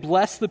came out, they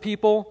blessed the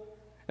people.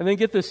 And then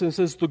get this, and it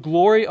says, the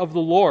glory of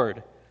the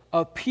Lord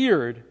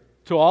appeared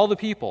to all the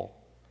people.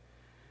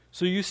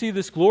 So you see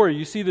this glory,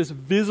 you see this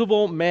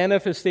visible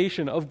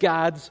manifestation of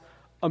God's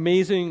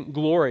amazing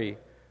glory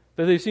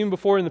that they've seen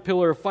before in the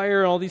pillar of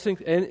fire and all these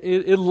things, and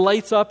it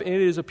lights up and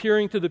it is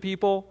appearing to the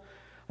people.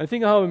 I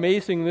think how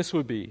amazing this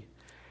would be.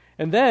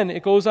 And then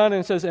it goes on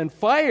and says, and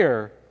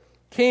fire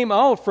came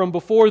out from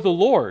before the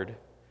Lord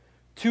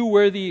to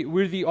where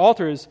the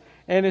altar is,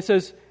 and it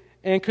says,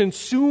 and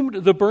consumed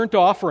the burnt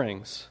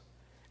offerings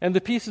and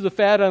the pieces of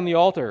fat on the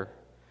altar.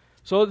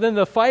 So then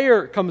the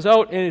fire comes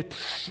out and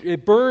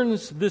it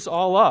burns this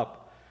all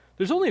up.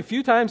 There's only a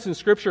few times in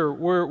Scripture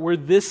where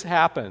this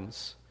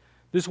happens.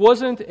 This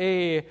wasn't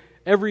a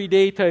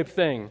everyday type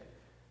thing.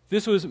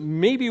 This was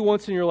maybe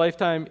once in your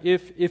lifetime,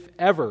 if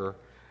ever.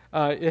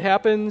 It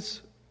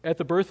happens at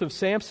the birth of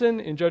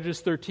Samson in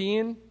Judges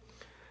 13,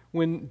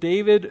 when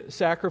David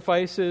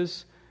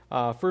sacrifices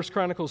 1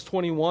 Chronicles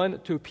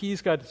 21 to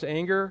appease God's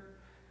anger,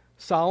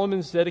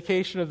 Solomon's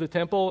dedication of the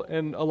temple,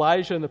 and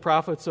Elijah and the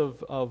prophets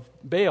of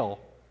Baal.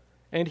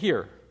 And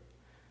here,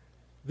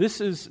 this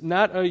is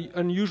not an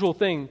unusual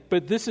thing,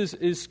 but this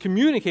is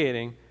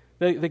communicating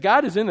that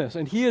God is in this,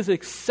 and he has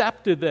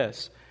accepted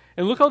this.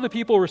 And look how the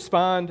people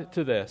respond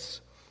to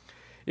this.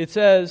 It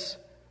says,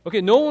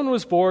 okay, no one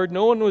was bored,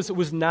 no one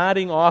was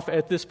nodding off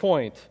at this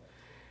point,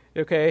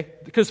 okay,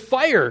 because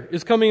fire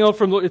is coming out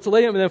from, it's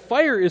laying, and then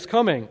fire is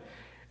coming.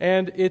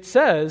 And it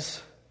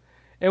says,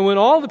 and when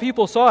all the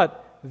people saw it,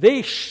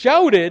 they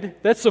shouted,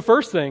 that's the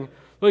first thing,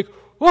 Like,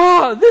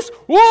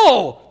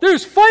 whoa,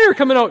 there's fire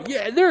coming out.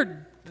 Yeah,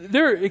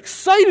 they're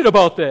excited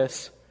about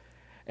this.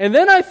 And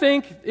then I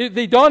think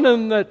they dawned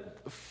on them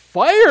that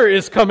fire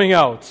is coming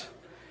out.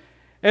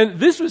 And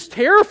this was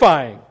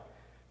terrifying.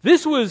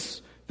 This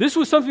was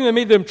something that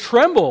made them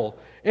tremble.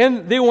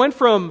 And they went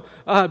from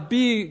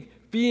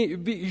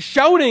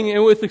shouting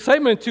and with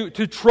excitement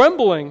to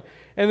trembling.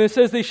 And it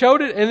says they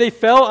shouted and they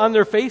fell on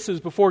their faces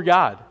before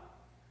God.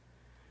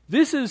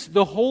 This is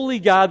the holy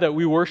God that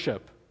we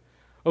worship.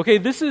 Okay,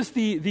 this is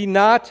the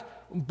not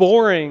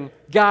boring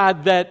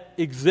God that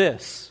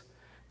exists.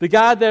 The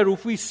God that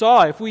if we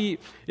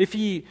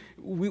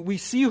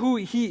see who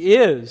He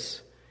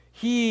is,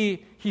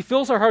 He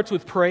fills our hearts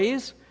with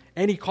praise,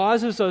 and He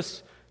causes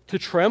us to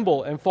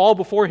tremble and fall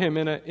before Him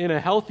in a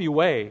healthy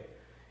way,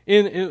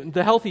 in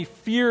the healthy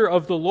fear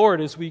of the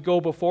Lord as we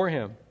go before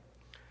Him.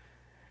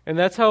 And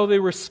that's how they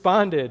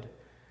responded.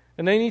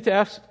 And I need to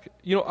ask,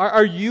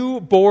 are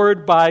you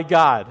bored by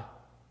God?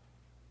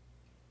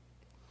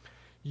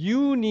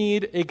 You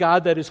need a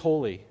God that is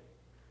holy.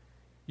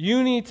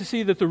 You need to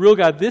see that the real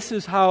God, this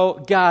is how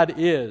God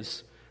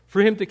is.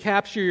 For Him to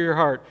capture your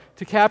heart,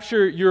 to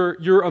capture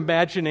your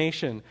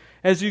imagination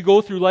as you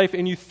go through life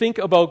and you think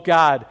about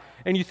God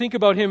and you think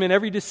about Him in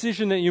every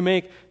decision that you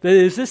make, that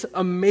is this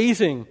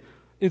amazing,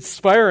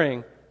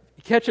 inspiring.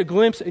 You catch a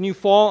glimpse and you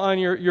fall on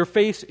your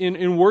face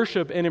in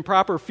worship and in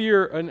proper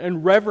fear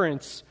and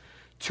reverence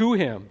to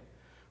Him.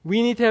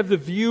 We need to have the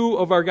view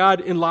of our God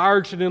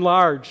enlarged and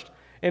enlarged.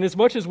 And as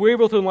much as we're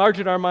able to enlarge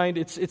it in our mind,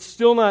 it's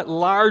still not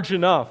large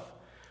enough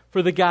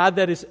for the God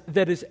that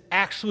is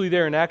actually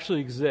there and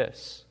actually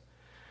exists.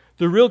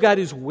 The real God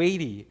is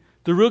weighty.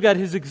 The real God,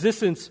 His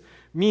existence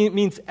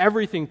means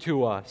everything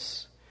to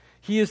us.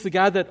 He is the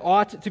God that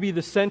ought to be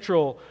the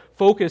central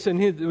focus and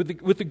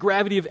with the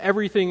gravity of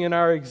everything in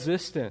our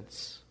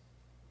existence.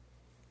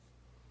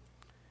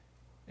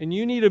 And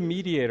you need a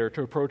mediator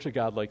to approach a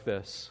God like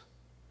this.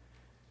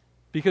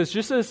 Because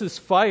just as this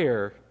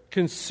fire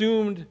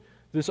consumed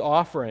this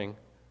offering,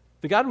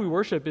 the God we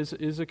worship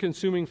is a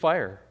consuming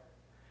fire.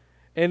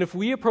 And if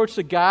we approach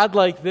a God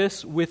like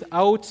this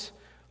without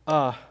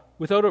a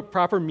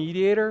proper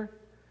mediator,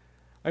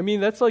 I mean,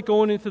 that's like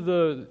going into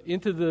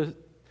the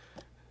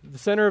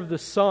center of the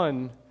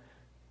sun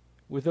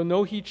with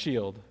no heat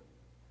shield,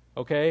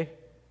 okay?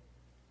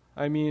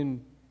 I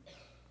mean,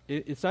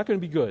 it's not going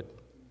to be good.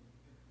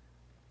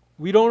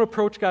 We don't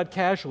approach God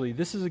casually.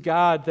 This is a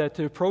God that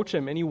to approach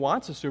Him, and He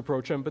wants us to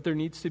approach Him, but there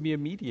needs to be a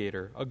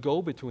mediator, a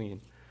go-between,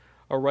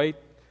 a right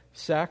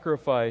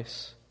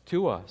sacrifice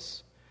to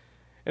us,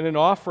 and an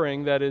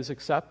offering that is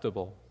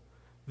acceptable.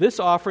 This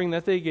offering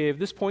that they gave,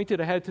 this pointed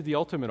ahead to the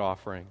ultimate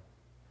offering.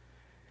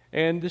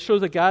 And this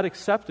shows that God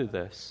accepted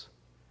this.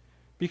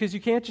 Because you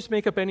can't just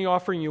make up any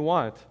offering you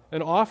want.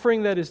 An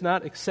offering that is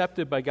not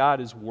accepted by God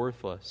is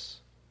worthless.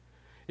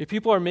 If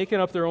people are making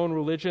up their own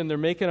religion, they're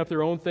making up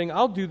their own thing,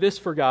 I'll do this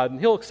for God, and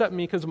He'll accept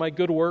me because of my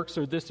good works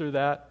or this or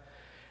that.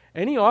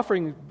 Any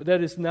offering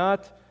that is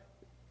not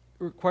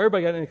required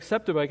by God and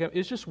accepted by God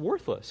is just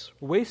worthless,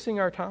 wasting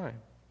our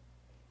time.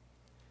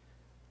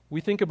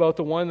 We think about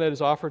the one that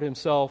has offered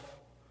Himself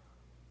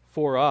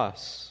for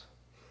us.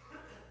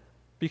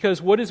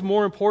 Because what is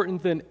more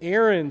important than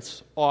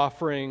Aaron's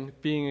offering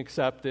being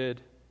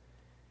accepted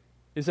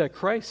is that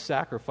Christ's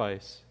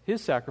sacrifice,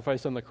 His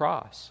sacrifice on the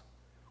cross,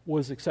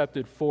 was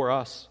accepted for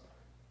us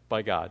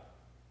by God.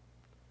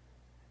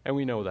 And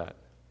we know that,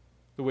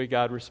 the way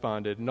God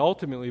responded, and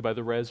ultimately by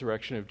the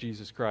resurrection of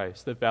Jesus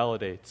Christ that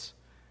validates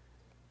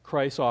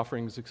Christ's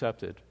offering is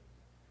accepted.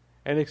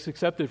 And it's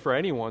accepted for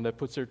anyone that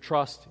puts their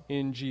trust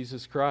in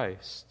Jesus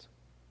Christ.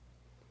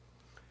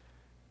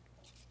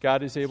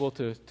 God is able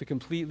to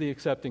completely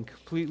accept and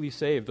completely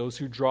save those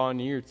who draw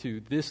near to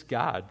this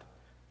God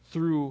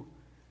through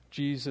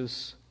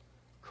Jesus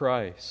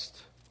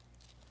Christ.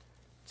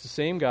 It's the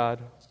same God,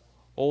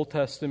 Old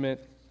Testament,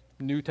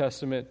 New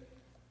Testament,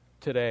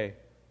 today.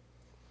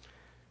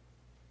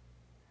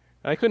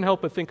 And I couldn't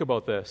help but think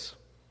about this.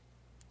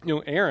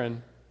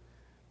 Aaron,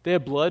 they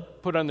had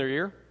blood put on their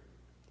ear.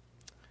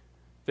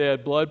 They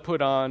had blood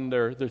put on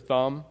their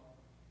thumb.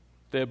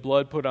 They had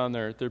blood put on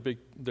their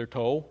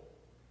toe.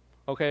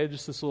 Okay,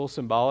 just this little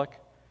symbolic.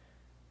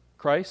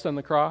 Christ on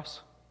the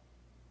cross,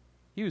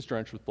 He was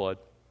drenched with blood.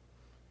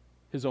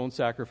 His own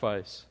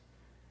sacrifice.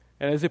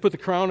 And as they put the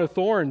crown of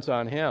thorns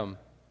on Him,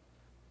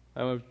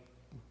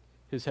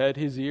 His head,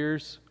 His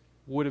ears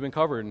would have been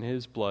covered in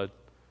His blood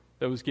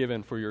that was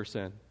given for your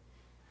sin.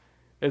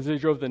 As they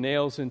drove the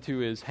nails into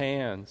His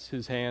hands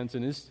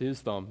and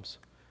his thumbs,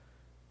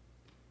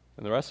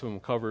 and the rest of them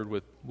covered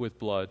with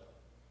blood.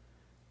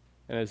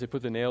 And as they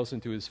put the nails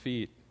into His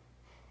feet,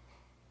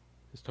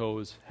 His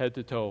toes, head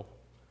to toe,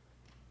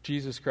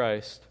 Jesus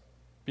Christ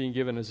being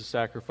given as a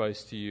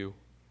sacrifice to you.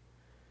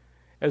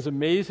 As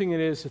amazing it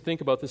is to think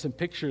about this and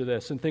picture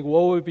this and think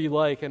what would it be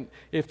like and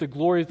if the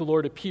glory of the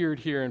Lord appeared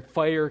here and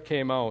fire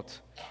came out.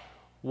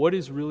 What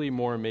is really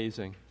more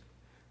amazing?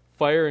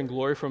 Fire and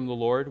glory from the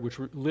Lord, which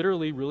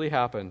literally really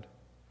happened.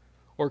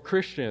 Or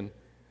Christian,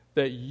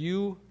 that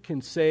you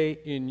can say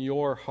in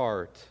your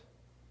heart,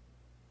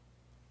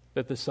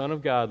 that the Son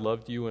of God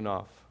loved you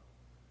enough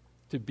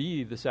to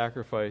be the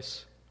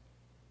sacrifice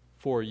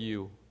for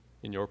you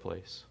in your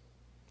place.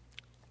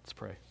 Let's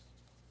pray.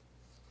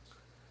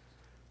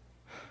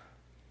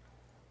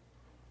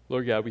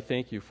 Lord God, we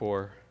thank you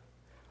for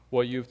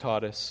what you've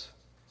taught us.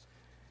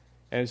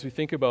 And as we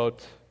think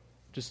about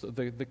just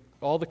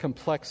all the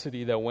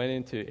complexity that went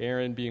into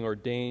Aaron being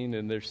ordained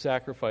and their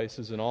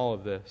sacrifices and all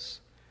of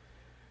this,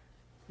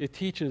 it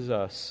teaches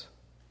us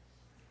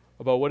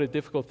about what a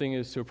difficult thing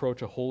is to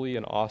approach a holy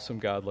and awesome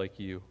God like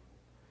you.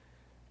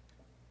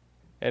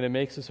 And it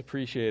makes us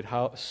appreciate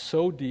how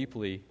so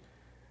deeply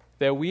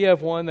that we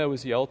have one that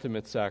was the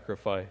ultimate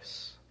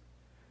sacrifice,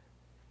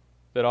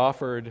 that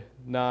offered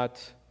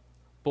not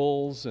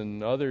bulls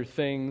and other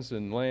things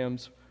and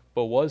lambs,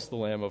 but was the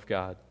Lamb of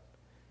God,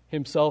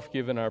 himself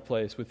given our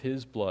place with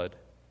his blood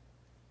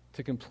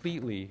to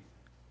completely,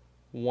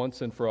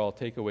 once and for all,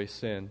 take away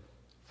sin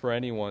for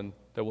anyone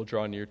that will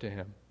draw near to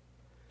him.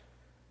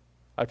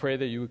 I pray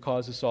that you would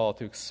cause us all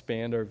to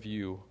expand our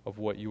view of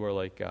what you are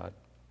like, God.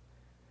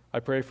 I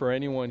pray for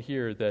anyone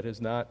here that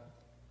has not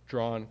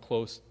drawn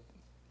close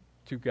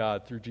to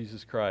God through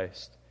Jesus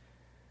Christ,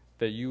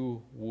 that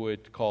you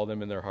would call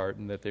them in their heart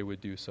and that they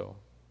would do so.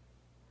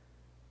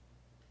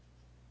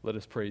 Let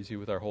us praise you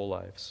with our whole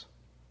lives.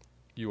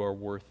 You are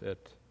worth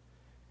it.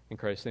 In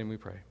Christ's name we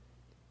pray.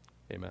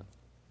 Amen.